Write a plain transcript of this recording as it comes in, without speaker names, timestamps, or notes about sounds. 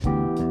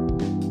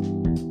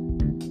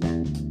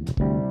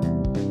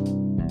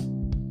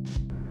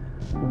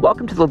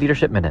Welcome to the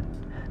Leadership Minute,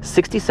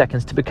 60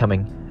 seconds to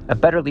becoming a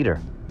better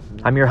leader.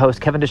 I'm your host,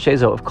 Kevin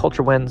DeShazo of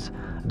Culture Wins,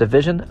 a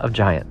division of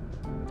Giant.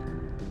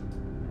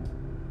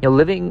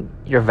 Living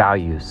your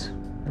values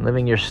and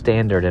living your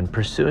standard and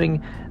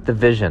pursuing the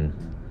vision,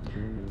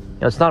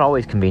 it's not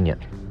always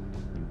convenient.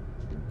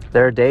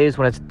 There are days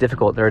when it's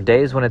difficult. There are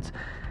days when it's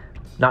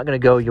not going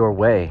to go your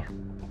way.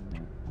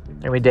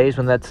 There are days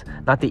when that's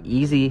not the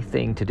easy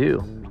thing to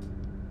do.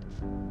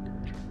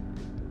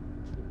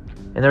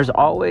 And there's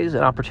always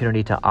an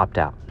opportunity to opt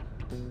out.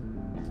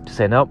 To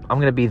say, nope, I'm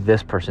going to be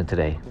this person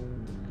today.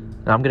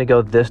 And I'm going to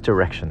go this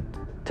direction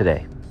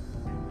today.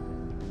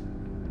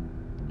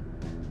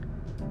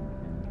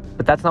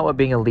 But that's not what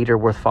being a leader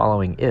worth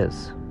following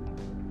is.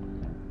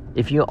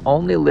 If you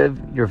only live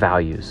your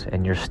values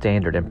and your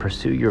standard and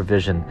pursue your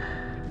vision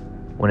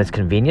when it's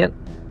convenient,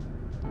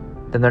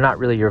 then they're not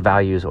really your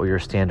values or your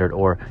standard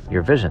or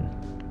your vision.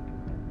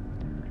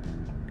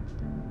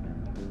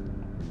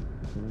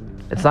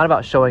 It's not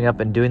about showing up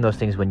and doing those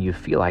things when you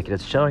feel like it.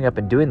 It's showing up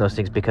and doing those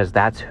things because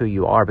that's who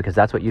you are, because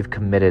that's what you've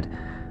committed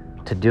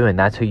to doing.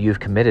 That's who you've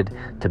committed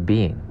to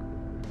being.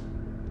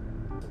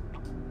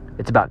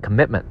 It's about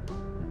commitment.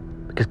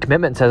 Because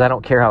commitment says, I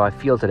don't care how I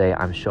feel today,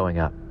 I'm showing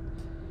up.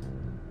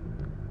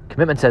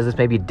 Commitment says this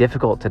may be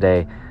difficult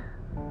today,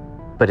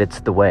 but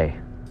it's the way.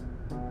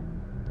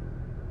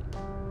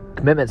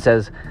 Commitment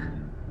says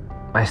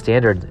my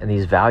standards and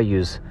these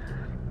values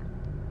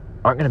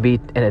aren't going to be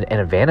an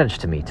advantage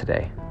to me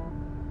today.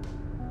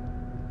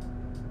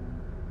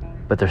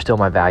 But they're still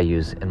my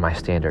values and my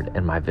standard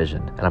and my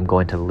vision, and I'm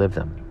going to live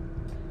them.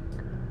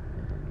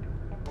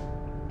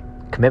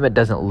 Commitment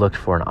doesn't look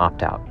for an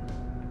opt-out.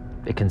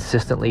 It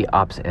consistently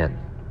opts in.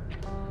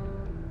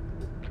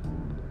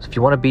 So if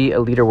you want to be a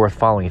leader worth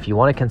following, if you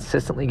want to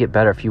consistently get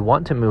better, if you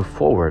want to move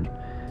forward,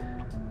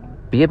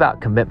 be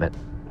about commitment,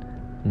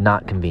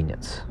 not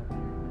convenience.